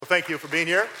Thank you for being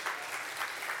here.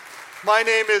 My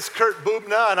name is Kurt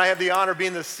Bubna, and I have the honor of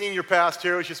being the senior pastor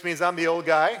here, which just means I'm the old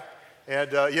guy.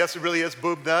 And yes, it really is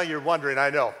Bubna. You're wondering, I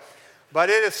know. But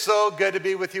it is so good to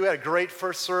be with you. We had a great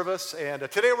first service. And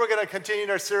today we're going to continue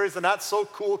our series, The Not So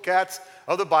Cool Cats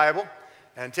of the Bible,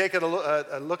 and take a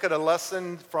look at a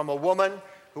lesson from a woman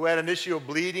who had an issue of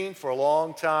bleeding for a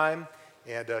long time.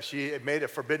 And she had made a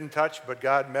forbidden touch, but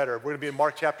God met her. We're going to be in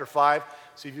Mark chapter 5.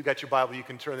 So if you've got your Bible, you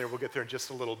can turn there. We'll get there in just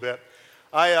a little bit.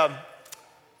 I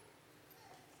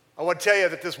want to tell you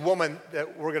that this woman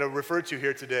that we're going to refer to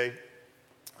here today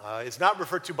is not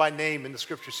referred to by name in the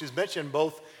Scripture. She's mentioned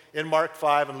both in Mark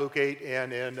 5 and Luke 8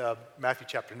 and in Matthew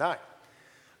chapter 9.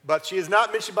 But she is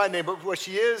not mentioned by name, but what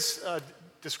she is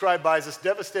described by is this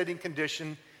devastating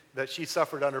condition that she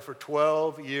suffered under for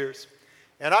 12 years.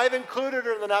 And I've included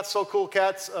her in the Not So Cool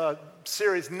Cats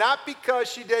series, not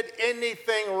because she did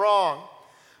anything wrong,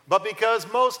 but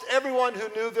because most everyone who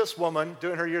knew this woman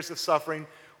during her years of suffering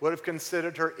would have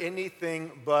considered her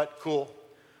anything but cool.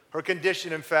 Her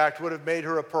condition, in fact, would have made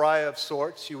her a pariah of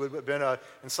sorts. She would have been,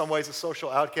 in some ways, a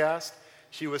social outcast.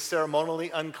 She was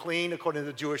ceremonially unclean according to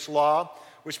the Jewish law,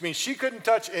 which means she couldn't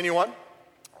touch anyone,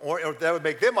 or that would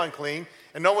make them unclean,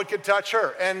 and no one could touch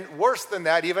her. And worse than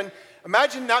that, even,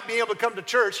 imagine not being able to come to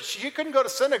church. She couldn't go to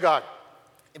synagogue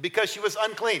because she was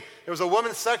unclean. There was a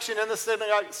women's section in the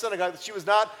synagogue that she was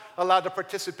not allowed to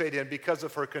participate in because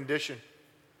of her condition.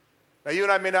 Now, you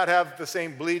and I may not have the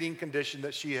same bleeding condition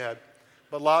that she had,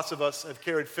 but lots of us have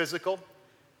carried physical,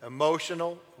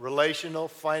 emotional, relational,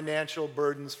 financial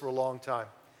burdens for a long time.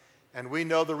 And we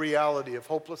know the reality of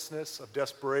hopelessness, of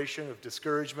desperation, of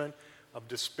discouragement, of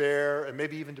despair, and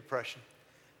maybe even depression.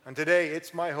 And today,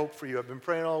 it's my hope for you. I've been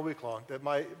praying all week long that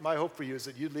my hope for you is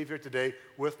that you leave here today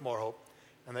with more hope,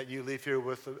 and that you leave here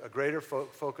with a greater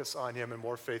focus on Him and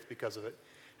more faith because of it.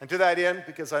 And to that end,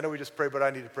 because I know we just prayed, but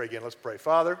I need to pray again. Let's pray.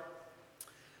 Father,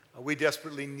 we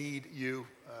desperately need you.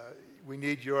 We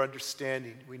need your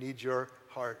understanding. We need your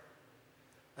heart.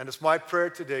 And it's my prayer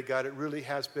today, God, it really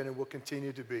has been and will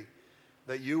continue to be,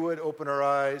 that you would open our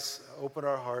eyes, open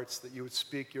our hearts, that you would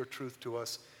speak your truth to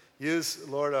us. Use,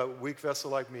 Lord, a weak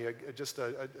vessel like me, just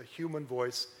a human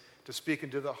voice to speak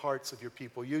into the hearts of your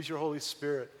people. Use your Holy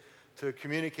Spirit to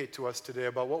communicate to us today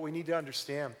about what we need to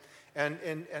understand. And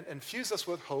infuse us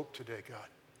with hope today, God.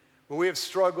 Where we have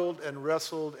struggled and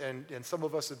wrestled, and some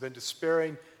of us have been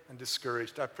despairing and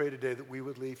discouraged. I pray today that we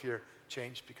would leave here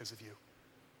changed because of you.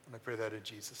 And I pray that in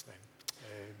Jesus' name.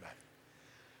 Amen.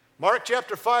 Mark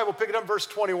chapter 5, we'll pick it up in verse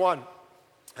 21.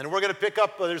 And we're going to pick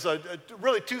up, there's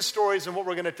really two stories in what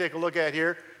we're going to take a look at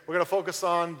here. We're going to focus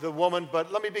on the woman,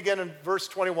 but let me begin in verse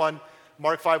 21,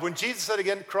 Mark 5. When Jesus had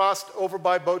again crossed over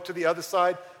by boat to the other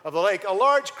side of the lake, a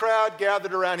large crowd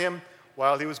gathered around him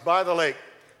while he was by the lake.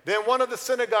 Then one of the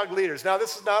synagogue leaders, now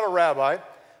this is not a rabbi,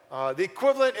 the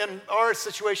equivalent in our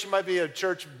situation might be a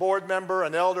church board member,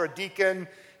 an elder, a deacon.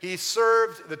 He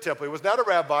served the temple. He was not a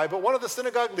rabbi, but one of the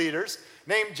synagogue leaders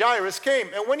named Jairus came.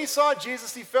 And when he saw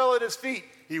Jesus, he fell at his feet.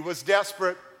 He was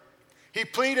desperate. He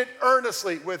pleaded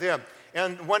earnestly with him.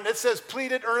 And when it says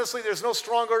pleaded earnestly, there's no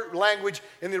stronger language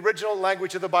in the original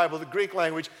language of the Bible, the Greek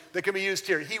language, that can be used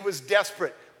here. He was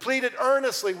desperate, pleaded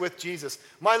earnestly with Jesus.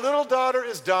 My little daughter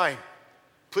is dying.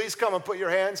 Please come and put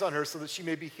your hands on her so that she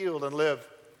may be healed and live.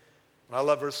 And I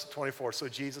love verse 24. So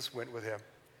Jesus went with him.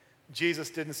 Jesus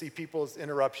didn't see people as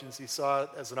interruptions. He saw it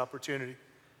as an opportunity.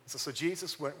 So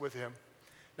Jesus went with him.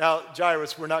 Now,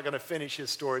 Jairus, we're not going to finish his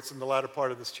story. It's in the latter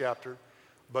part of this chapter.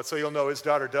 But so you'll know his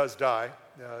daughter does die,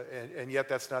 and yet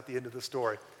that's not the end of the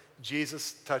story.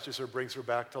 Jesus touches her, brings her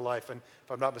back to life. And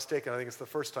if I'm not mistaken, I think it's the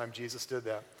first time Jesus did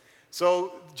that.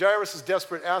 So Jairus is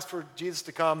desperate, asked for Jesus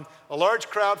to come. A large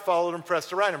crowd followed and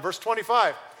pressed around him. Verse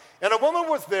 25, and a woman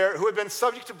was there who had been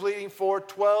subject to bleeding for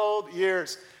 12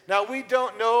 years. Now, we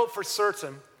don't know for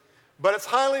certain, but it's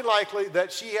highly likely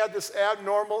that she had this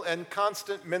abnormal and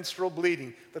constant menstrual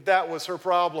bleeding, that was her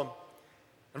problem.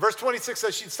 And verse 26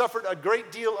 says she'd suffered a great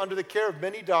deal under the care of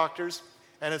many doctors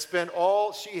and had spent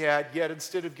all she had, yet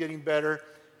instead of getting better,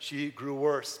 she grew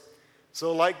worse.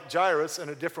 So like Jairus, in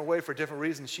a different way for different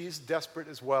reasons, she's desperate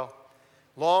as well.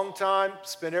 Long time,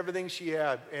 spent everything she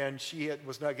had, and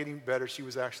was not getting better. She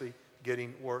was actually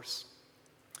getting worse.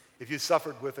 If you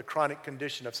suffered with a chronic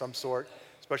condition of some sort,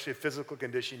 especially a physical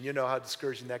condition, you know how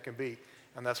discouraging that can be,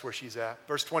 and that's where she's at.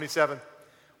 Verse 27,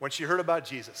 when she heard about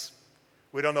Jesus,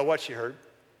 we don't know what she heard,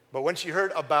 but when she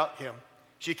heard about him,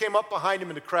 she came up behind him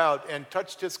in the crowd and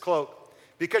touched his cloak,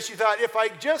 because she thought, if I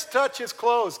just touch his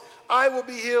clothes, I will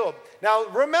be healed. Now,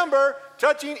 remember,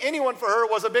 touching anyone for her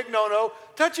was a big no-no.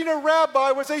 Touching a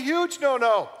rabbi was a huge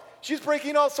no-no. She's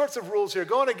breaking all sorts of rules here,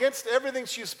 going against everything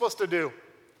she's supposed to do.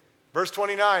 Verse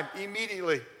 29,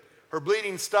 immediately her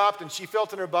bleeding stopped and she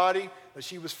felt in her body that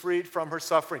she was freed from her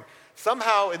suffering.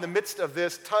 Somehow in the midst of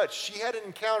this touch, she had an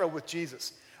encounter with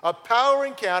Jesus, a power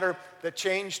encounter that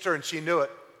changed her, and she knew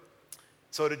it.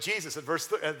 So did Jesus. At verse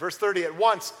 30, at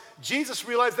once, Jesus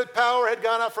realized that power had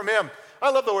gone out from him. I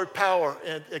love the word power.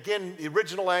 And again, the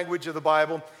original language of the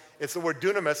Bible, it's the word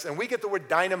dunamis, and we get the word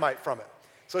dynamite from it.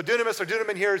 So dunamis or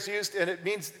dunamin here is used, and it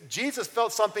means Jesus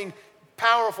felt something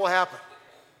powerful happen.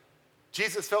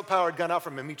 Jesus felt power had gone out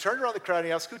from him. He turned around the crowd and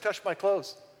he asked, who touched my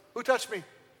clothes? Who touched me?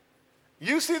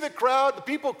 You see the crowd, the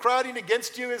people crowding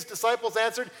against you, his disciples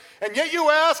answered, and yet you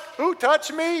ask, who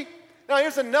touched me? Now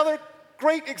here's another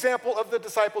great example of the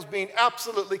disciples being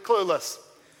absolutely clueless.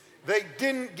 They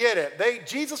didn't get it.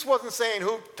 Jesus wasn't saying,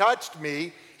 who touched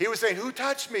me? He was saying, who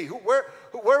touched me?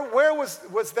 Where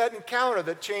was that encounter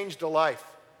that changed a life?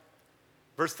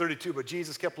 Verse 32, but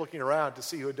Jesus kept looking around to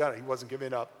see who had done it. He wasn't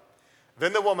giving up.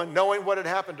 Then the woman, knowing what had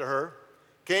happened to her,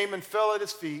 came and fell at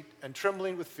his feet and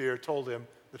trembling with fear told him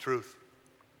the truth.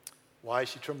 Why is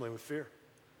she trembling with fear?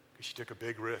 Because she took a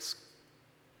big risk.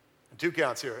 And 2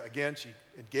 counts here. Again, she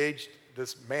engaged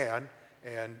this man,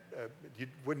 and you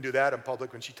wouldn't do that in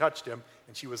public when she touched him,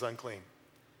 and she was unclean.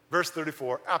 Verse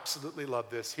 34, absolutely love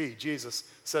this. He, Jesus,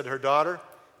 said to her, daughter,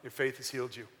 your faith has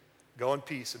healed you. Go in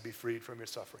peace and be freed from your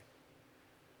suffering.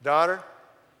 Daughter,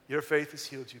 your faith has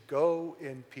healed you. Go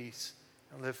in peace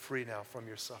and live free now from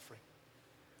your suffering.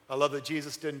 I love that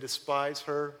Jesus didn't despise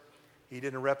her. He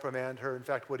didn't reprimand her. In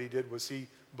fact, what he did was he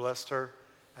blessed her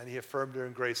and he affirmed her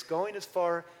in grace, going as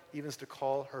far even as to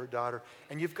call her daughter.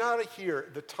 And you've got to hear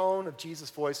the tone of Jesus'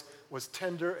 voice was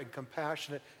tender and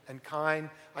compassionate and kind.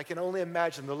 I can only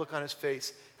imagine the look on his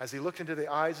face as he looked into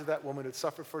the eyes of that woman who had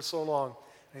suffered for so long.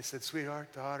 And he said,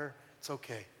 sweetheart, daughter, it's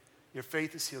okay. Your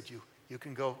faith has healed you. You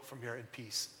can go from here in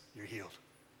peace. You're healed.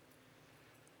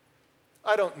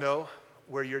 I don't know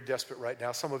where you're desperate right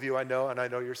now. Some of you I know, and I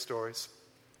know your stories.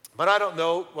 But I don't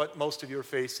know what most of you are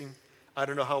facing. I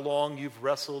don't know how long you've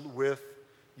wrestled with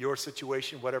your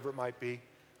situation, whatever it might be.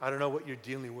 I don't know what you're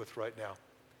dealing with right now.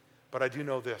 But I do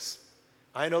know this.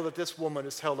 I know that this woman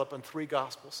is held up in 3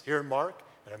 Gospels, here in Mark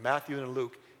and in Matthew and in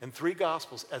Luke, in 3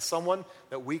 Gospels, as someone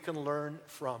that we can learn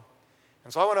from.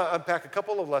 And so I want to unpack a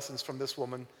couple of lessons from this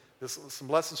woman, some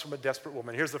lessons from a desperate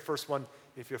woman. Here's the first one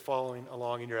if you're following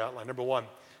along in your outline. Number 1,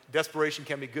 desperation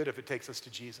can be good if it takes us to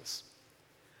Jesus.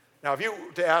 Now, if you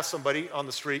were to ask somebody on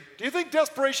the street, do you think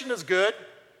desperation is good?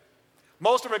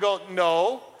 Most of them are going,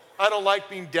 no, I don't like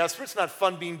being desperate. It's not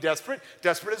fun being desperate.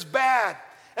 Desperate is bad.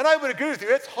 And I would agree with you.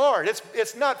 It's hard.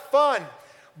 It's not fun.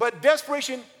 But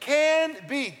desperation can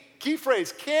be, key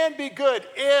phrase, can be good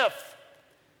if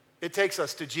it takes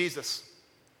us to Jesus.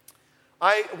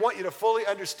 I want you to fully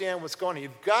understand what's going on.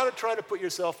 You've got to try to put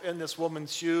yourself in this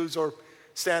woman's shoes or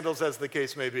sandals, as the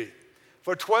case may be.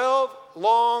 For 12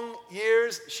 long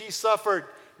years, she suffered.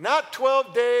 Not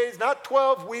 12 days, not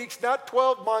 12 weeks, not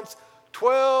 12 months,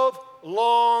 12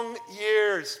 long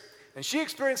years. And she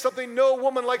experienced something no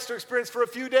woman likes to experience for a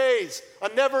few days,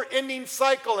 a never-ending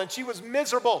cycle, and she was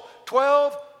miserable.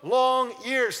 12 long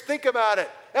years. Think about it.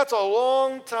 That's a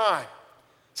long time.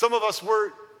 Some of us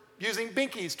were using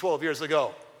binkies 12 years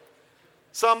ago.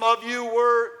 Some of you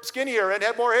were skinnier and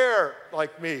had more hair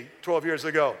like me 12 years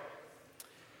ago.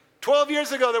 12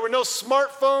 years ago, there were no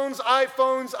smartphones,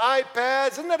 iPhones,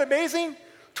 iPads. Isn't that amazing?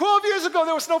 12 years ago,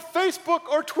 there was no Facebook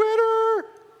or Twitter.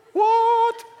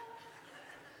 What?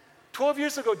 12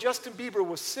 years ago, Justin Bieber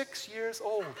was 6 years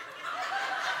old.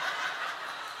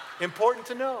 Important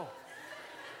to know.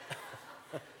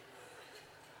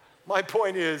 My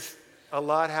point is, a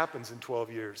lot happens in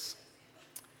 12 years.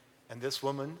 And this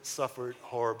woman suffered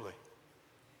horribly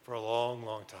for a long,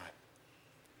 long time.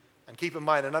 And keep in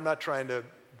mind, and I'm not trying to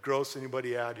gross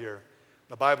anybody out here.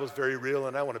 The Bible is very real,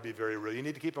 and I want to be very real. You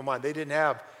need to keep in mind, they didn't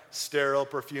have sterile,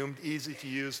 perfumed,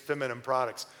 easy-to-use feminine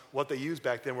products. What they used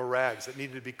back then were rags that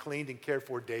needed to be cleaned and cared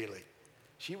for daily.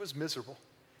 She was miserable.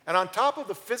 And on top of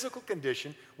the physical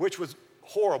condition, which was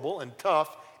horrible and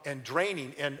tough and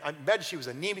draining, and I imagine she was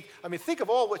anemic. I mean, think of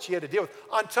all what she had to deal with.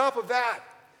 On top of that,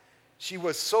 she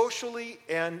was socially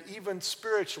and even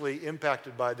spiritually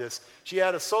impacted by this. She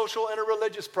had a social and a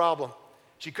religious problem.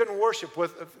 She couldn't worship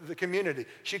with the community.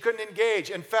 She couldn't engage.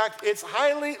 In fact, it's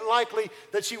highly likely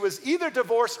that she was either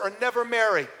divorced or never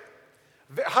married.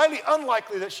 Highly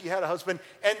unlikely that she had a husband,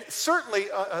 and certainly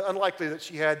unlikely that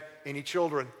she had any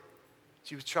children.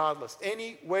 She was childless.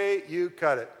 Any way you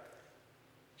cut it,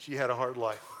 she had a hard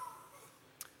life.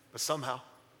 But somehow,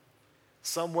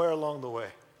 somewhere along the way,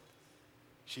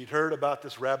 she'd heard about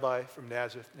this rabbi from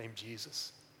Nazareth named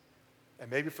Jesus. And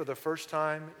maybe for the first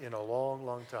time in a long,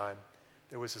 long time,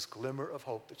 there was this glimmer of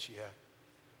hope that she had.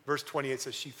 Verse 28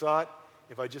 says, she thought,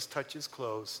 if I just touch his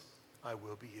clothes, I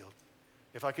will be healed.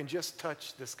 If I can just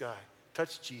touch this guy,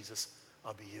 touch Jesus,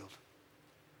 I'll be healed.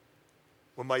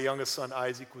 When my youngest son,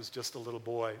 Isaac, was just a little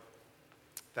boy,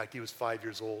 in fact, he was 5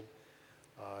 years old,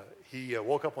 he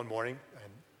woke up one morning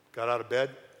and got out of bed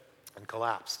and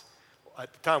collapsed.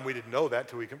 At the time, we didn't know that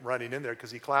until we came running in there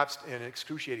because he collapsed in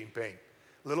excruciating pain.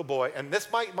 Little boy. And this,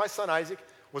 my son, Isaac,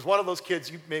 was one of those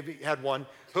kids, you maybe had one,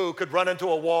 who could run into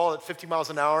a wall at 50 miles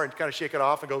an hour and kind of shake it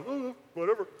off and go,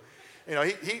 whatever. You know,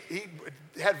 he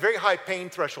had very high pain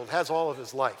threshold, has all of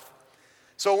his life.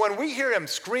 So when we hear him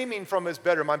screaming from his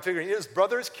bedroom, I'm figuring his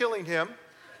brother is killing him,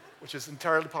 which is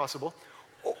entirely possible,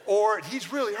 or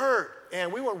he's really hurt.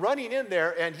 And we were running in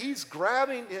there, and he's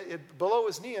grabbing it below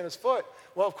his knee and his foot.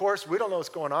 Well, of course, we don't know what's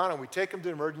going on, and we take him to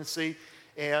emergency,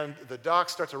 and the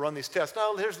docs start to run these tests.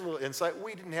 Now, here's a little insight.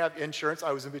 We didn't have insurance.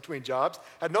 I was in between jobs,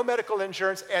 had no medical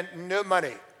insurance, and no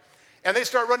money. And they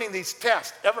start running these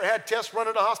tests. Ever had tests run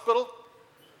in a hospital?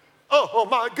 Oh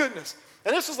my goodness.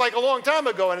 And this was like a long time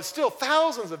ago, and it's still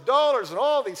thousands of dollars and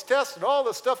all these tests and all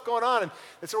this stuff going on. And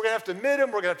so we're going to have to admit him,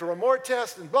 we're going to have to run more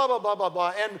tests and blah, blah, blah, blah,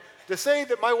 blah. And to say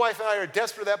that my wife and I are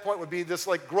desperate at that point would be this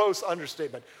like gross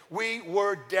understatement. We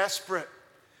were desperate.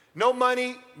 No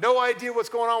money, no idea what's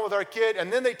going on with our kid.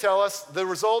 And then they tell us the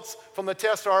results from the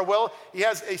test are, well, he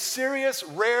has a serious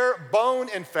rare bone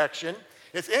infection.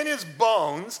 It's in his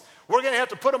bones. We're going to have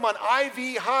to put him on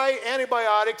IV high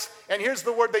antibiotics. And here's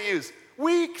the word they use,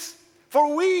 weeks.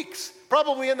 For weeks,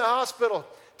 probably in the hospital,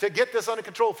 to get this under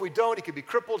control. If we don't, he could be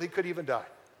crippled, he could even die.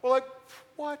 We're like,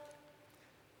 what?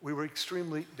 We were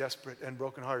extremely desperate and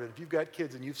brokenhearted. If you've got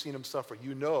kids and you've seen them suffer,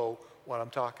 you know what I'm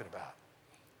talking about.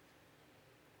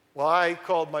 Well, I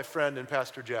called my friend and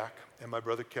Pastor Jack and my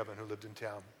brother Kevin, who lived in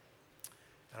town.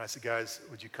 And I said, guys,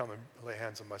 would you come and lay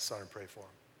hands on my son and pray for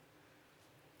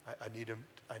him? I need him.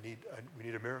 We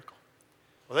need a miracle.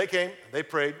 Well, they came, they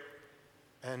prayed,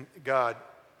 and God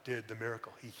did the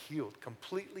miracle. He healed,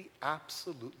 completely,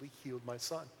 absolutely healed my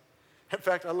son. In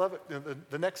fact, I love it.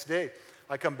 The next day,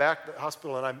 I come back to the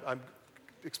hospital, and I'm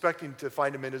expecting to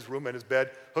find him in his room, in his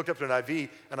bed, hooked up to an IV,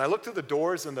 and I look through the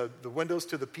doors and the windows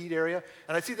to the ped area,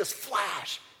 and I see this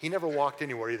flash. He never walked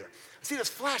anywhere either. I see this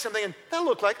flash. I'm thinking, that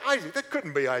looked like Isaac. That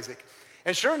couldn't be Isaac.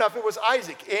 And sure enough, it was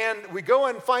Isaac. And we go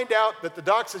and find out that the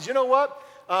doc says, you know what?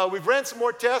 We've ran some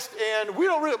more tests, and we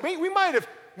might have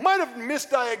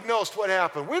misdiagnosed what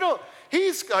happened.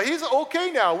 He's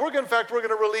okay now. We're going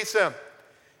to release him.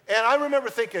 And I remember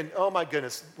thinking, oh my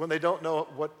goodness, when they don't know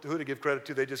who to give credit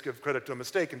to, they just give credit to a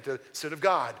mistake instead of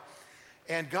God.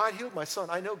 And God healed my son.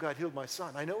 I know God healed my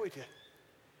son. I know he did.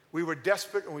 We were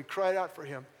desperate and we cried out for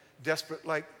him. Desperate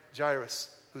like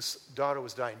Jairus, whose daughter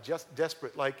was dying. Just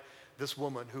desperate like this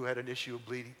woman who had an issue of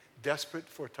bleeding. Desperate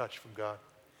for a touch from God.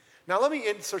 Now, let me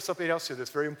insert something else here that's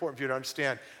very important for you to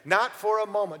understand. Not for a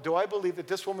moment do I believe that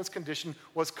this woman's condition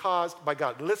was caused by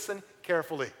God. Listen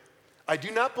carefully. I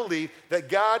do not believe that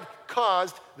God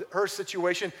caused her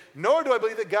situation, nor do I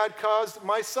believe that God caused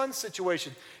my son's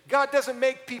situation. God doesn't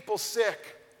make people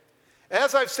sick.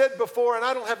 As I've said before, and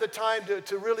I don't have the time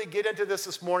to really get into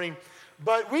this morning,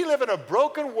 but we live in a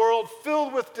broken world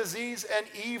filled with disease and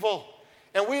evil.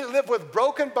 And we live with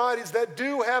broken bodies that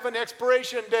do have an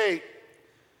expiration date.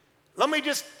 Let me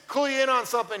just clue you in on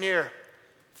something here.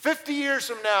 50 years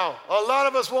from now, a lot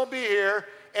of us won't be here,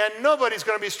 and nobody's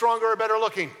going to be stronger or better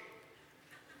looking.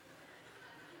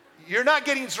 You're not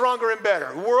getting stronger and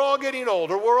better. We're all getting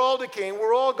older. We're all decaying.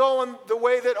 We're all going the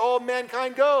way that all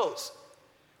mankind goes.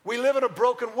 We live in a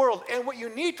broken world, and what you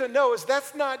need to know is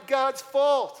that's not God's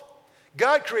fault.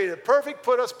 God created it perfect,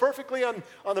 put us perfectly on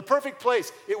the perfect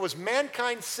place. It was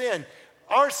mankind's sin.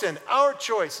 Our sin, our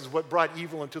choice is what brought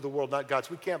evil into the world, not God's.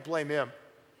 We can't blame him.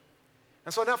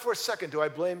 And so not for a second do I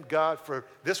blame God for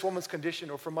this woman's condition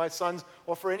or for my son's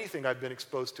or for anything I've been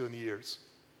exposed to in the years.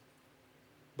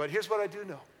 But here's what I do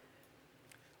know.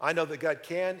 I know that God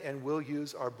can and will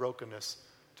use our brokenness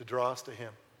to draw us to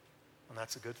him. And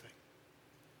that's a good thing.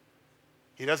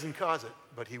 He doesn't cause it,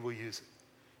 but he will use it.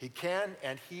 He can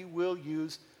and he will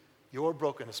use your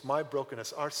brokenness, my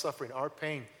brokenness, our suffering, our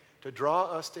pain, to draw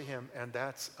us to him, and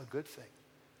that's a good thing.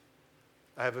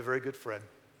 I have a very good friend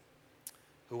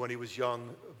who, when he was young,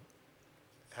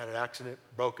 had an accident,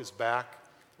 broke his back,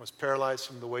 was paralyzed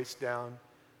from the waist down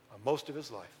most of his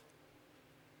life.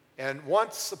 And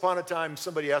once upon a time,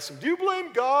 somebody asked him, do you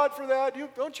blame God for that?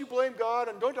 Don't you blame God?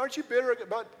 And aren't you bitter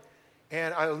about it?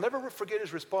 And I'll never forget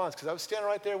his response, because I was standing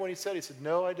right there when he said,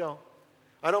 no, I don't.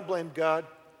 I don't blame God.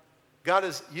 God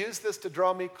has used this to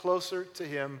draw me closer to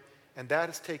him, and that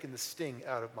has taken the sting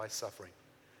out of my suffering.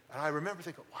 And I remember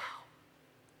thinking, wow,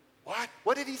 What?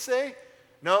 What did he say?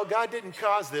 No, God didn't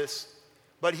cause this,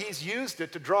 but he's used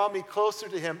it to draw me closer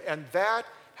to him, and that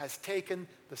has taken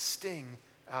the sting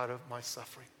out of my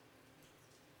suffering.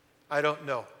 I don't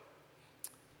know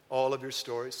all of your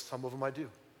stories. Some of them I do.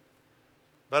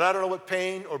 But I don't know what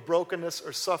pain or brokenness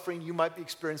or suffering you might be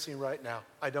experiencing right now.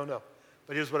 I don't know.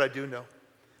 But here's what I do know.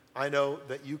 I know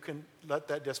that you can let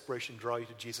that desperation draw you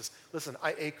to Jesus. Listen,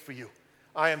 I ache for you.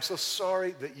 I am so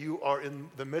sorry that you are in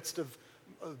the midst of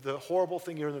the horrible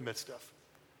thing you're in the midst of.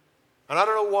 And I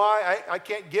don't know why. I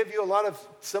can't give you a lot of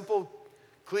simple,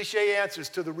 cliche answers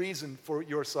to the reason for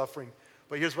your suffering.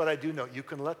 But here's what I do know. You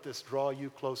can let this draw you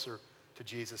closer to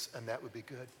Jesus, and that would be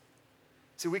good.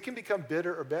 See, we can become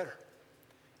bitter or better.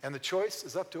 And the choice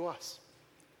is up to us.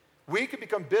 We can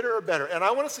become bitter or better. And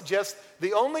I want to suggest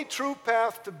the only true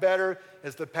path to better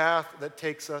is the path that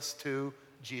takes us to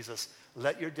Jesus.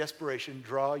 Let your desperation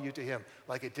draw you to him,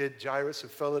 like it did Jairus who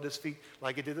fell at his feet,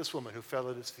 like it did this woman who fell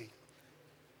at his feet.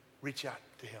 Reach out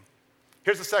to him.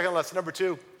 Here's the second lesson, number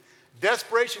 2.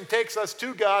 Desperation takes us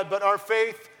to God, but our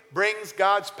faith brings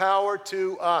God's power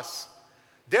to us.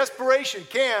 Desperation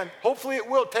can, hopefully it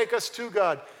will, take us to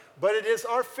God, but it is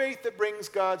our faith that brings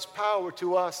God's power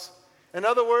to us. In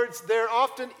other words, there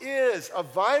often is a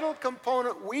vital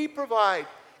component we provide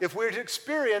if we're to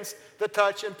experience the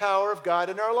touch and power of God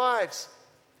in our lives.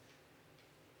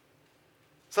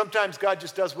 Sometimes God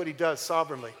just does what he does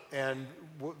sovereignly, and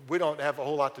we don't have a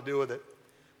whole lot to do with it.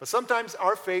 But sometimes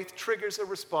our faith triggers a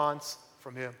response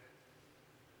from him.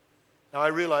 Now, I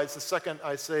realize the second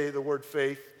I say the word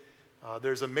faith,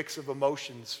 there's a mix of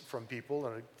emotions from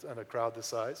people in a crowd this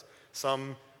size.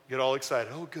 Some get all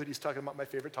excited. Oh, good, he's talking about my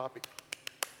favorite topic.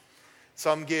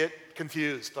 Some get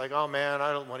confused, like, oh man,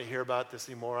 I don't want to hear about this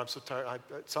anymore. I'm so tired.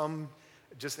 Some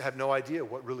just have no idea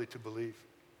what really to believe.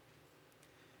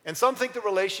 And some think the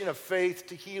relation of faith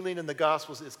to healing in the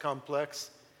Gospels is complex.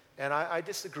 And I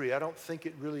disagree. I don't think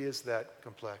it really is that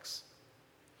complex.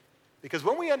 Because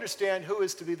when we understand who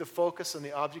is to be the focus and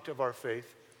the object of our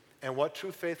faith and what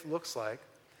true faith looks like,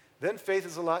 then faith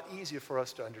is a lot easier for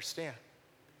us to understand.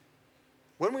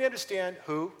 When we understand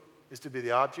who is to be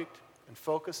the object and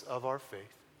focus of our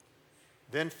faith,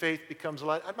 then faith becomes a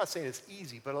lot, I'm not saying it's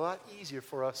easy, but a lot easier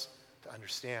for us to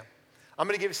understand. I'm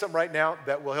going to give you something right now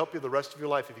that will help you the rest of your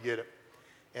life if you get it.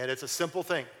 And it's a simple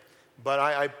thing, but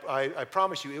I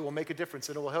promise you it will make a difference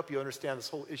and it will help you understand this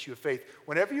whole issue of faith.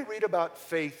 Whenever you read about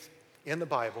faith in the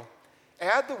Bible,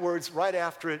 add the words right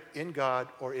after it, in God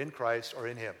or in Christ or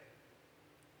in him.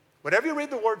 Whenever you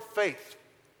read the word faith,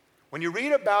 when you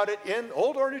read about it in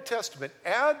Old or New Testament,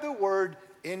 add the word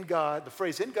in God, the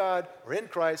phrase in God or in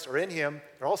Christ or in him,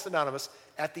 they're all synonymous,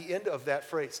 at the end of that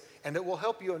phrase. And it will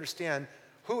help you understand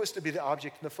who is to be the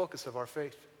object and the focus of our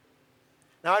faith.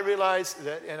 Now I realize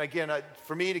that, and again,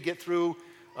 for me to get through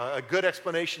a good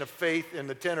explanation of faith in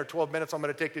the 10 or 12 minutes I'm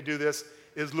going to take to do this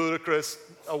is ludicrous.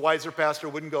 A wiser pastor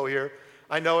wouldn't go here.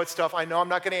 I know it's tough. I know I'm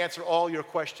not going to answer all your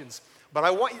questions. But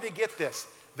I want you to get this.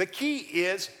 The key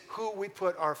is who we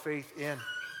put our faith in.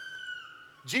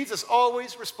 Jesus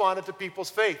always responded to people's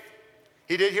faith.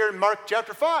 He did here in Mark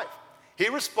chapter 5. He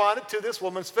responded to this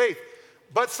woman's faith.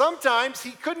 But sometimes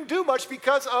he couldn't do much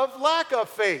because of lack of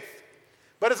faith.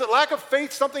 But is it lack of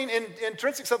faith something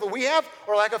intrinsic, something we have,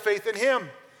 or lack of faith in him?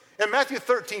 In Matthew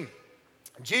 13,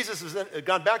 Jesus had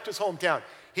gone back to his hometown.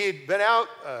 He had been out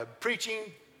preaching,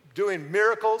 doing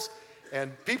miracles,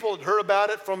 and people had heard about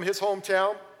it from his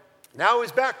hometown. Now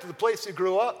he's back to the place he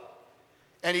grew up,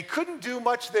 and he couldn't do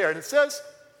much there. And it says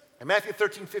in Matthew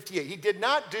 13:58, he did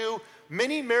not do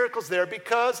many miracles there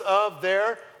because of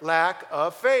their lack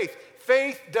of faith.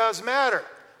 Faith does matter.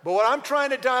 But what I'm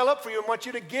trying to dial up for you and want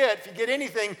you to get, if you get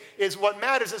anything, is what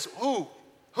matters is who,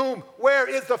 whom, where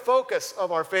is the focus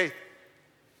of our faith.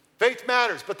 Faith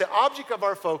matters, but the object of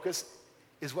our focus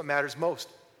is what matters most.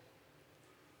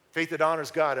 Faith that honors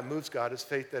God and moves God is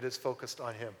faith that is focused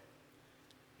on him.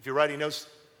 If you're writing notes,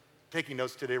 taking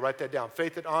notes today, write that down.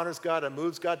 Faith that honors God and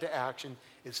moves God to action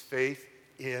is faith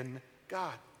in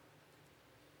God.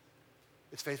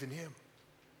 It's faith in him.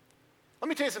 Let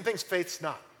me tell you some things faith's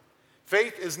not.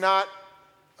 Faith is not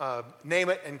name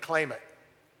it and claim it.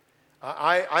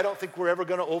 I don't think we're ever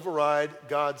going to override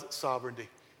God's sovereignty.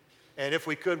 And if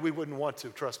we could, we wouldn't want to,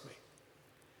 trust me.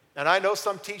 And I know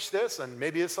some teach this, and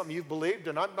maybe it's something you've believed,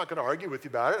 and I'm not going to argue with you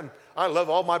about it. And I love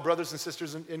all my brothers and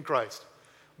sisters in Christ.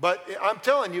 But I'm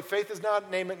telling you, faith is not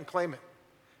name it and claim it.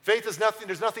 Faith is nothing,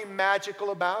 there's nothing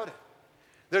magical about it.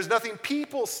 There's nothing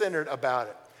people-centered about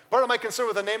it. Part of my concern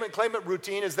with the name and claim it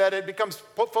routine is that it becomes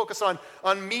focused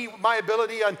on me, my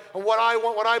ability, on what I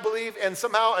want, what I believe, and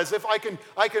somehow as if I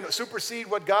can supersede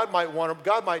what God might want or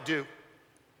God might do.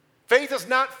 Faith is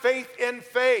not faith in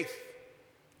faith.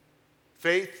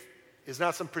 Faith is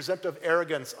not some presumptive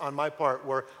arrogance on my part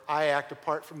where I act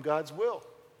apart from God's will.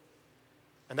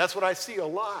 And that's what I see a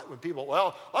lot when people,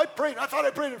 well, I thought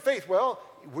I prayed in faith. Well,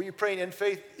 were you praying in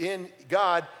faith in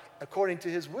God according to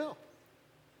his will?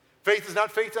 Faith is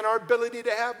not faith in our ability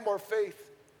to have more faith.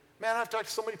 Man, I've talked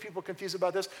to so many people confused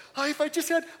about this. I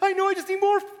know I just need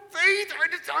more faith.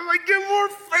 I get more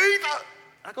faith.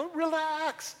 I go,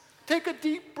 relax. Take a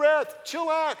deep breath.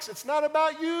 Chillax. It's not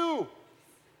about you.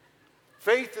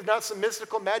 Faith is not some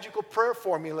mystical, magical prayer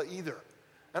formula either.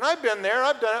 And I've been there.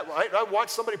 I've done it. I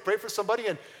watched somebody pray for somebody,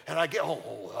 and I get,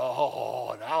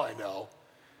 now I know.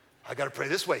 I got to pray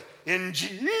this way. In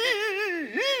Jesus'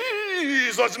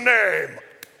 name.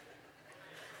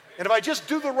 And if I just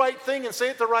do the right thing and say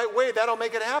it the right way, that'll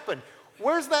make it happen.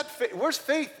 Where's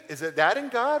faith? Is it that in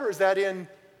God, or is that in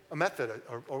a method,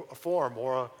 or a form,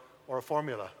 or a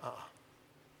formula?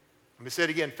 Let me say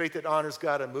it again. Faith that honors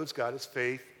God and moves God is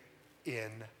faith in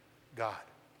God.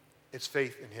 It's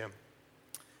faith in him.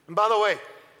 And by the way,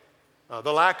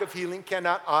 the lack of healing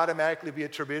cannot automatically be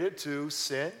attributed to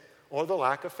sin or the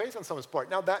lack of faith on someone's part.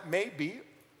 Now, that may be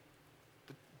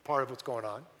part of what's going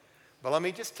on. But let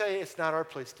me just tell you, it's not our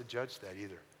place to judge that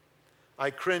either. I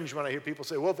cringe when I hear people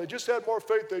say, well, if they just had more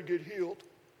faith, they'd get healed.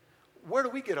 Where do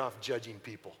we get off judging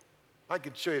people? I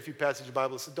could show you a few passages of the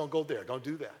Bible that said, don't go there, don't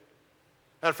do that.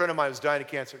 I had a friend of mine who was dying of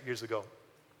cancer years ago,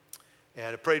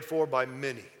 and it prayed for by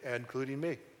many, including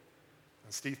me.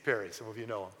 And Steve Perry, some of you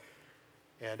know him.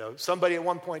 And somebody at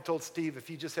one point told Steve, if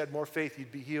he just had more faith,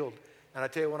 he'd be healed. And I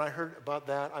tell you, when I heard about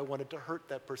that, I wanted to hurt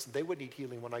that person. They wouldn't need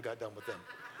healing when I got done with them.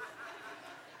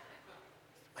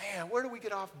 Man, where do we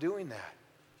get off doing that?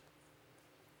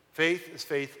 Faith is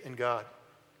faith in God.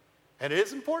 And it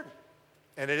is important.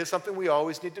 And it is something we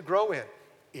always need to grow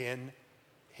in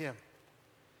him.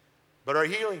 But our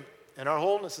healing and our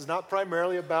wholeness is not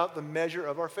primarily about the measure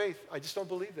of our faith. I just don't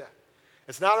believe that.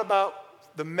 It's not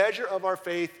about the measure of our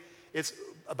faith. It's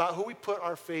about who we put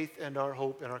our faith and our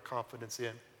hope and our confidence in.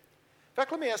 In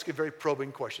fact, let me ask you a very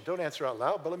probing question. Don't answer out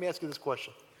loud, but let me ask you this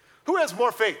question. Who has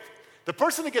more faith? The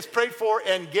person that gets prayed for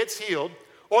and gets healed,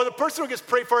 or the person who gets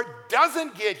prayed for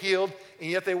doesn't get healed, and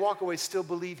yet they walk away still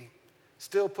believing,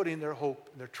 still putting their hope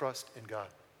and their trust in God?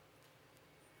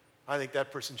 I think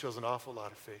that person shows an awful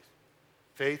lot of faith.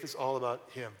 Faith is all about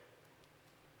him.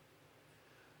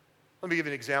 Let me give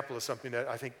you an example of something that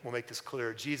I think will make this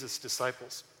clear. Jesus'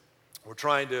 disciples were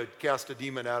trying to cast a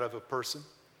demon out of a person,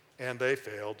 and they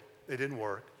failed. It didn't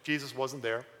work. Jesus wasn't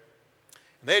there.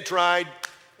 And they tried,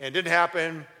 and it didn't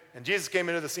happen. And Jesus came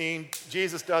into the scene.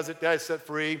 Jesus does it. Guy's set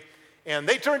free. And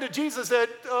they turned to Jesus and said,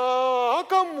 how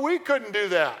come we couldn't do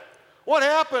that? What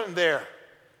happened there?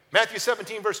 Matthew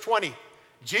 17, verse 20.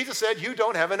 Jesus said, you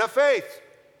don't have enough faith.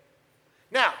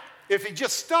 Now, if he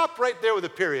just stopped right there with a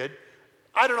period,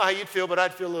 I don't know how you'd feel, but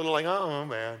I'd feel a little like, oh,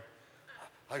 man.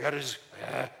 I got to just,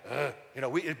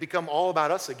 it'd become all about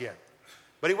us again.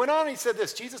 But he went on and he said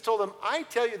this. Jesus told them, I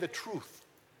tell you the truth.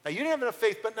 Now, you didn't have enough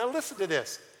faith, but now listen to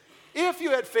this. If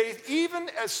you had faith even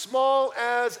as small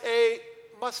as a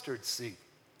mustard seed,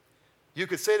 you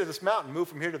could say to this mountain, move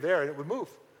from here to there, and it would move.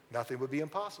 Nothing would be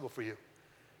impossible for you.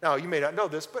 Now, you may not know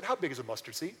this, but how big is a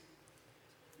mustard seed?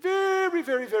 Very,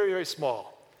 very, very, very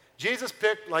small. Jesus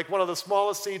picked like one of the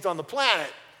smallest seeds on the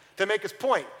planet to make his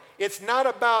point. It's not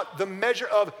about the measure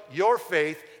of your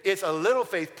faith. It's a little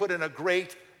faith put in a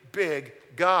great, big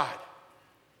God.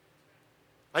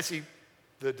 I see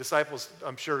the disciples,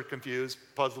 I'm sure, confused,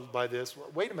 puzzled by this.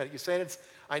 Wait a minute, you're saying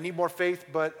I need more faith,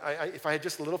 but if I had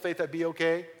just a little faith, I'd be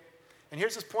okay? And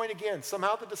here's his point again.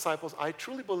 Somehow the disciples, I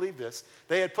truly believe this,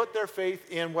 they had put their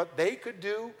faith in what they could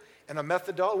do and a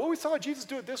methodology. Well, we saw Jesus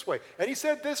do it this way. And he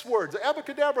said this words,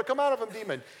 abracadabra, come out of him,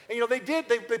 demon. And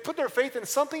they put their faith in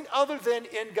something other than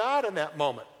in God in that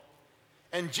moment.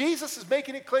 And Jesus is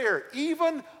making it clear,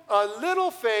 even a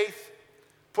little faith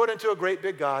put into a great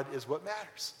big God is what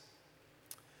matters.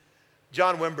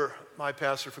 John Wimber, my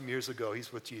pastor from years ago,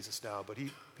 he's with Jesus now, but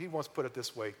he once put it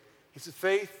this way. He said,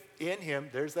 faith in him,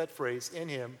 there's that phrase, in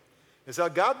him, is how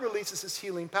God releases his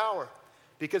healing power.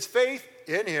 Because faith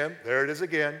in him, there it is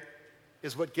again,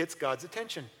 is what gets God's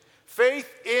attention.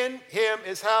 Faith in him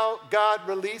is how God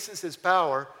releases his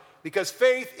power, because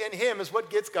faith in him is what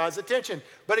gets God's attention.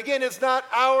 But again, it's not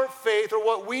our faith or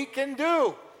what we can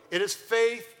do. It is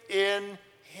faith in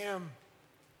him.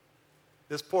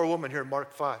 This poor woman here in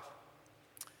Mark 5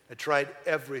 had tried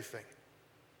everything,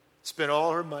 spent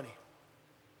all her money.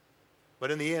 But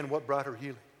in the end, what brought her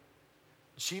healing?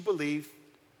 She believed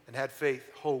and had faith,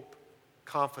 hope,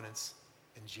 confidence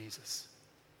in Jesus.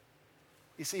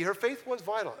 You see, her faith was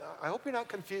vital. I hope you're not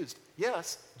confused.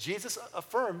 Yes, Jesus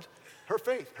affirmed her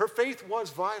faith. Her faith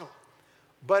was vital.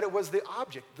 But it was the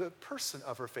object, the person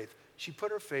of her faith. She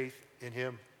put her faith in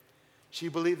him. She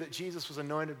believed that Jesus was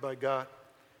anointed by God.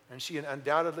 And she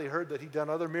undoubtedly heard that he'd done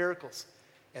other miracles.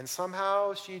 And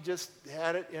somehow she just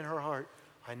had it in her heart.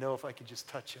 I know if I can just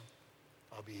touch him,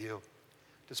 I'll be healed.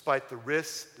 Despite the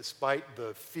risks, despite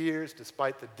the fears,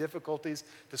 despite the difficulties,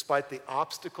 despite the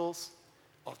obstacles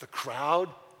of the crowd,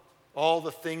 all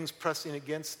the things pressing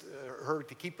against her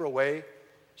to keep her away,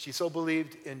 she so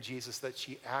believed in Jesus that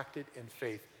she acted in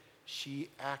faith. She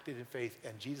acted in faith.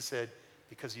 And Jesus said,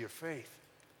 because of your faith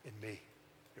in me,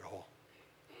 you're whole.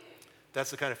 That's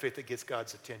the kind of faith that gets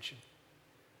God's attention.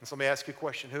 And so let me ask you a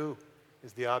question. Who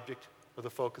is the object or the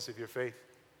focus of your faith?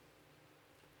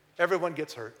 Everyone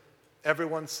gets hurt.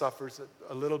 Everyone suffers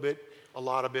a little bit, a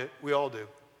lot of it. We all do.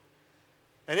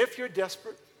 And if you're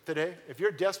desperate today, if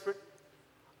you're desperate,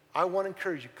 I want to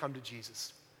encourage you to come to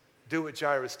Jesus. Do what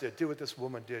Jairus did. Do what this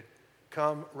woman did.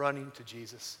 Come running to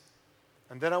Jesus.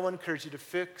 And then I want to encourage you to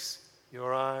fix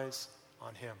your eyes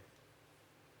on him.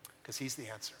 Because he's the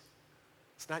answer.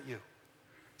 It's not you.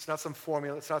 It's not some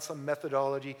formula. It's not some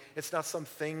methodology. It's not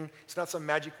something. It's not some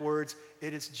magic words.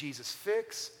 It is Jesus.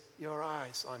 Fix your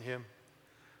eyes on him.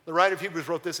 The writer of Hebrews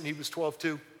wrote this in Hebrews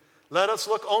 12:2. Let us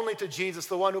look only to Jesus,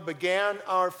 the one who began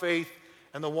our faith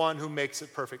and the one who makes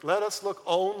it perfect. Let us look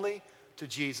only to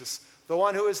Jesus, the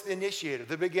one who is the initiator,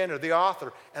 the beginner, the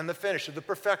author, and the finisher, the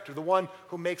perfecter, the one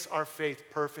who makes our faith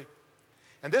perfect.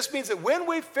 And this means that when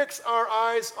we fix our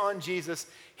eyes on Jesus,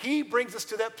 he brings us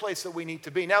to that place that we need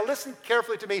to be. Now listen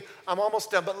carefully to me. I'm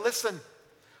almost done, but listen.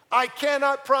 I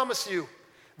cannot promise you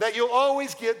that you'll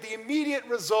always get the immediate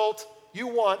result you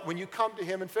want when you come to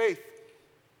him in faith.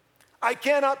 I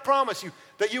cannot promise you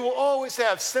that you will always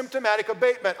have symptomatic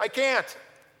abatement. I can't.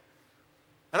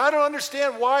 And I don't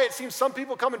understand why it seems some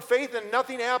people come in faith and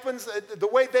nothing happens the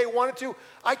way they want it to.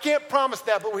 I can't promise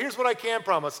that, but here's what I can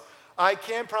promise. I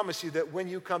can promise you that when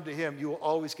you come to him, you will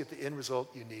always get the end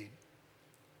result you need.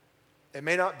 It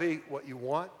may not be what you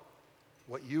want,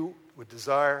 what you would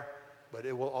desire, but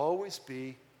it will always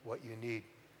be what you need.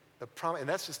 And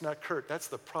that's just not Kurt. That's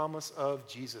the promise of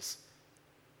Jesus.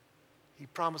 He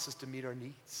promises to meet our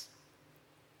needs.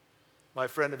 My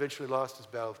friend eventually lost his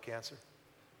battle with cancer.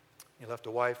 He left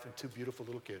a wife and two beautiful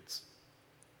little kids.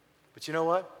 But you know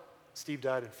what? Steve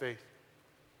died in faith.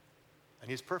 And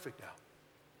he's perfect now.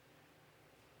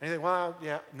 And you think, well,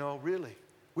 yeah, no, really.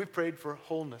 We prayed for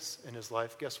wholeness in his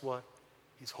life. Guess what?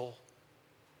 He's whole.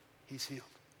 He's healed.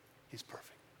 He's perfect.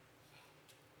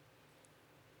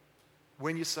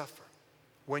 When you suffer,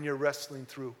 when you're wrestling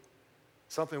through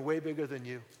something way bigger than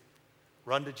you,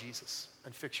 run to Jesus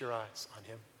and fix your eyes on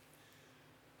him.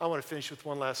 I want to finish with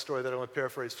one last story that I want to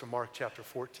paraphrase from Mark chapter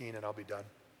 14, and I'll be done.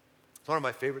 It's one of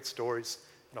my favorite stories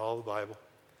in all the Bible.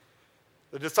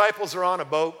 The disciples are on a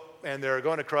boat, and they're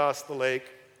going across the lake.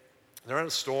 They're in a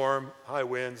storm, high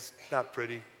winds, not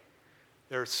pretty.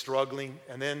 They're struggling,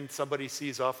 and then somebody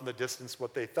sees off in the distance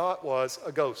what they thought was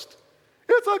a ghost.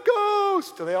 It's a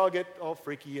ghost! And they all get all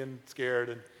freaky and scared,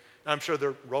 and I'm sure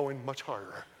they're rowing much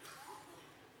harder.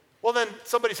 Well, then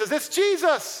somebody says, it's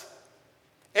Jesus!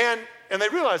 And they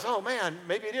realize, oh man,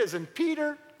 maybe it is. And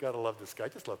Peter, gotta love this guy,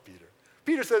 just love Peter.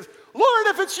 Peter says, Lord,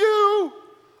 if it's you,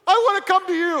 I want to come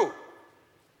to you.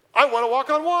 I want to walk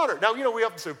on water. Now, we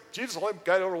often say, Jesus only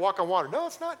got over to walk on water. No,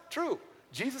 it's not true.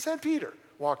 Jesus and Peter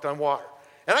walked on water.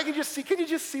 And I can you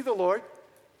just see the Lord?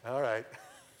 All right.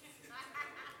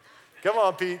 Come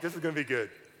on, Pete, this is going to be good.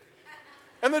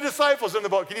 And the disciples in the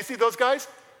boat, can you see those guys?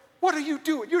 What are you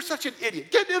doing? You're such an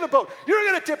idiot. Get in the boat. You're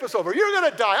going to tip us over. You're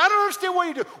going to die. I don't understand what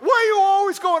you do. Why are you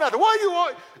always going out there? Why are you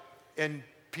always... And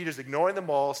Peter's ignoring them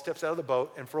all, steps out of the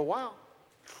boat, and for a while,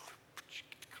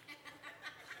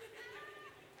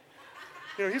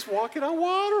 he's walking on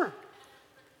water.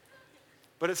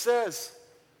 But it says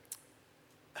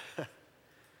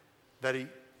that he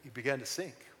began to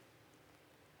sink.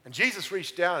 And Jesus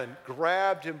reached down and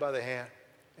grabbed him by the hand.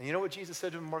 And you know what Jesus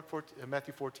said to him in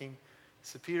Matthew 14? He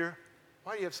said, Peter,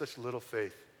 why do you have such little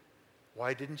faith?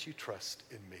 Why didn't you trust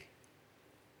in me?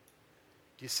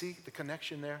 Do you see the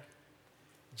connection there?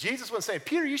 Jesus was saying,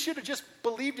 Peter, you should have just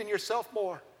believed in yourself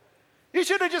more. You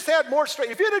should have just had more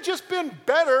strength. If you'd have just been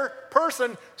better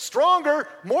person, stronger,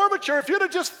 more mature, if you'd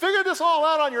have just figured this all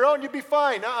out on your own, you'd be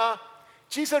fine.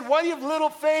 Jesus said, why do you have little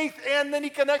faith? And then he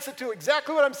connects it to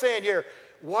exactly what I'm saying here.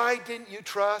 Why didn't you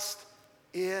trust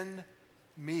in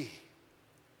me?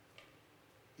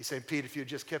 He's saying, Pete, if you had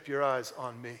just kept your eyes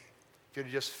on me, if you'd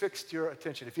have just fixed your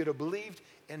attention, if you'd have believed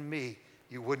in me,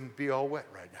 you wouldn't be all wet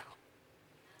right now.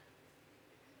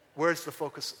 Where's the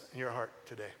focus in your heart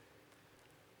today?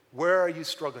 Where are you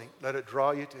struggling? Let it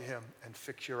draw you to him and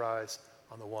fix your eyes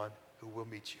on the one who will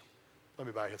meet you. Let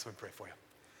me bow your heads. Let me pray for you.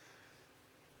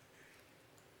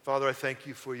 Father, I thank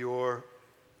you for your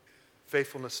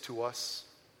faithfulness to us,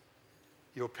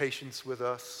 your patience with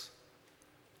us.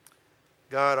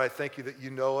 God, I thank you that you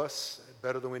know us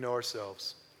better than we know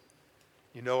ourselves.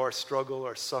 You know our struggle,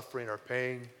 our suffering, our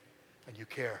pain, and you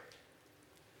care.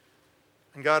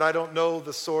 And God, I don't know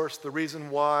the source, the reason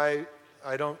why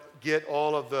I don't get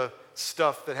all of the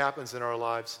stuff that happens in our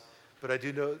lives, but I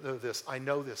do know this. I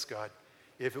know this, God.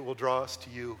 If it will draw us to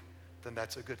you, then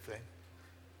that's a good thing.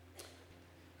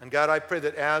 And God, I pray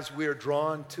that as we are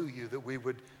drawn to you, that we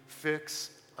would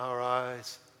fix our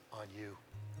eyes on you.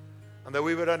 And that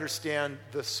we would understand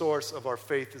the source of our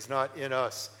faith is not in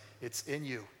us, it's in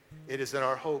you. It is in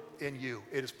our hope in you.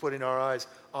 It is putting our eyes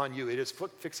on you. It is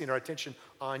fixing our attention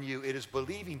on you. It is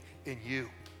believing in you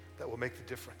that will make the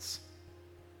difference,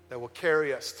 that will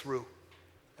carry us through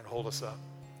and hold us up.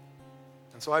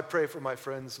 And so I pray for my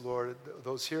friends, Lord,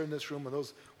 those here in this room and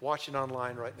those watching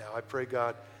online right now. I pray,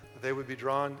 God, that they would be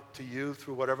drawn to you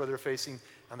through whatever they're facing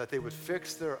and that they would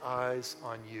fix their eyes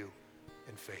on you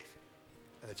in faith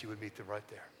and that you would meet them right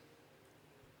there.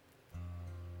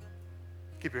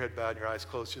 Keep your head bowed and your eyes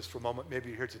closed just for a moment. Maybe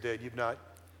you're here today and you've not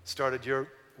started your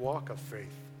walk of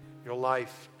faith, your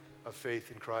life of faith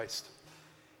in Christ.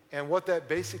 And what that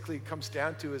basically comes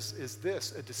down to is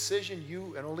this, a decision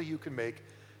you and only you can make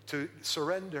to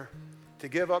surrender, to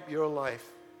give up your life,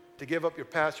 to give up your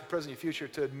past, your present, your future,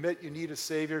 to admit you need a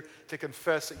Savior, to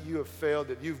confess that you have failed,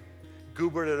 that you've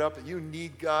goobered it up, that you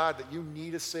need God, that you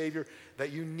need a Savior,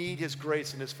 that you need his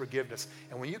grace and his forgiveness.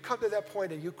 And when you come to that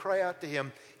point and you cry out to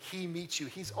him, he meets you.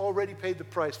 He's already paid the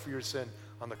price for your sin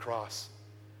on the cross.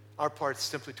 Our part is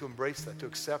simply to embrace that, to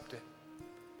accept it,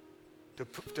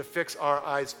 to fix our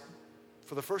eyes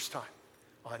for the first time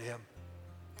on him.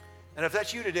 And if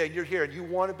that's you today and you're here and you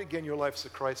want to begin your life as a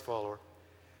Christ follower,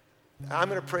 I'm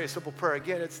going to pray a simple prayer.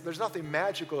 Again, there's nothing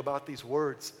magical about these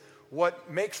words.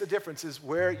 What makes a difference is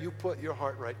where you put your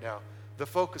heart right now, the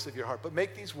focus of your heart. But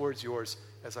make these words yours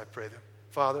as I pray them.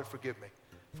 Father, forgive me,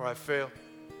 for I've failed.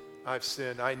 I've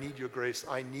sinned. I need your grace.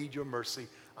 I need your mercy.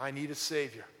 I need a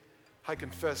Savior. I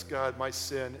confess, God, my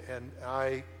sin, and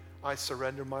I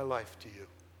surrender my life to you,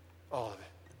 all of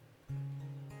it.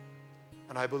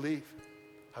 And I believe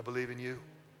in you.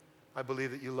 I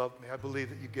believe that you love me. I believe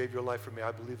that you gave your life for me.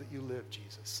 I believe that you live,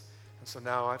 Jesus. And so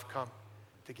now I've come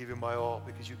to give you my all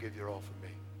because you gave your all for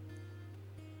me.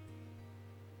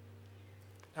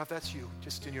 Now if that's you,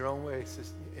 just in your own way,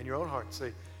 in your own heart,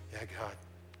 say, yeah, God,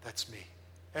 that's me.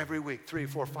 Every week, 3,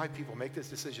 4, 5 people make this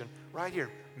decision right here.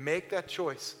 Make that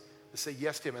choice to say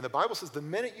yes to him. And the Bible says the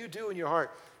minute you do in your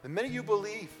heart, the minute you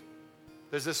believe,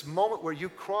 there's this moment where you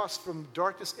cross from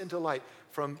darkness into light,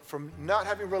 from not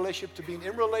having a relationship to being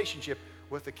in relationship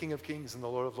with the King of Kings and the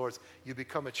Lord of Lords. You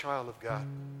become a child of God.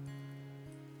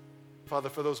 Father,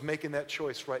 for those making that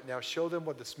choice right now, show them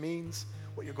what this means,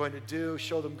 what you're going to do.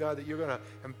 Show them, God, that you're going to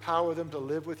empower them to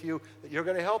live with you, that you're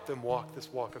going to help them walk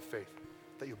this walk of faith,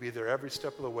 that you'll be there every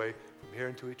step of the way from here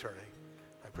into eternity.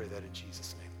 I pray that in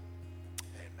Jesus' name.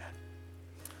 Amen.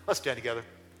 Let's stand together.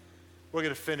 We're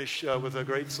going to finish with a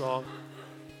great song.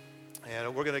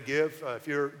 And we're going to give. If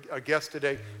you're a guest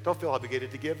today, don't feel obligated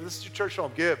to give. This is your church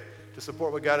home. Give to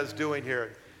support what God is doing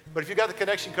here. But if you got the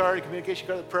connection card, the communication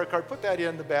card, the prayer card, put that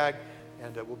in the bag,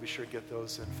 and we'll be sure to get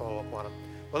those and follow up on them.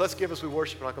 Well, let's give as we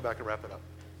worship, and I'll come back and wrap it up.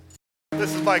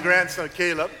 This is my grandson,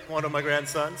 Caleb, one of my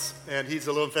grandsons, and he's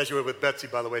a little infatuated with Betsy,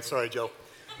 by the way. Sorry, Joe.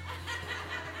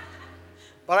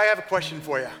 But I have a question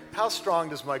for you. How strong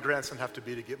does my grandson have to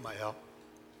be to get my help?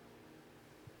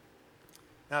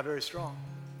 Not very strong.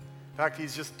 In fact,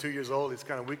 he's just 2 years old. He's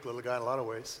kind of a weak little guy in a lot of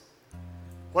ways.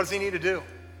 What does he need to do?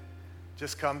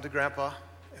 Just come to Grandpa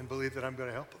and believe that I'm going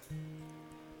to help him.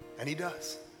 And he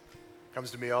does.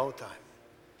 Comes to me all the time.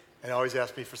 And always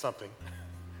asks me for something.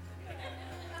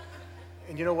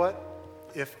 And you know what?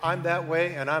 If I'm that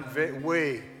way, and I'm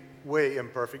way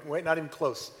imperfect, not even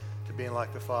close to being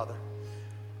like the Father,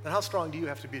 then how strong do you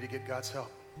have to be to get God's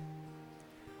help?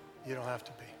 You don't have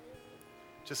to be.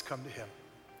 Just come to him.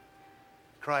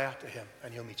 Cry out to him,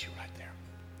 and he'll meet you right there.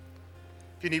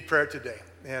 If you need prayer today,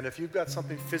 and if you've got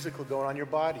something physical going on in your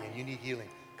body and you need healing,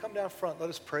 come down front. Let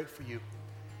us pray for you.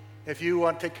 If you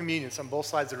want to take communion, it's on both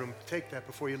sides of the room. Take that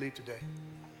before you leave today.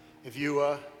 If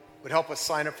you would help us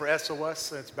sign up for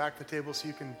SOS, it's back at the table so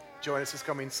you can join us this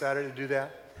coming Saturday to do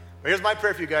that. But here's my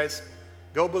prayer for you guys.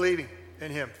 Go believing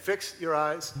in him. Fix your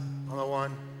eyes on the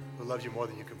one who loves you more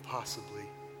than you can possibly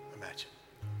imagine.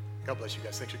 God bless you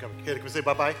guys. Thanks for coming. Can we say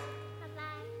bye-bye?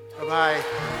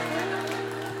 Bye-bye.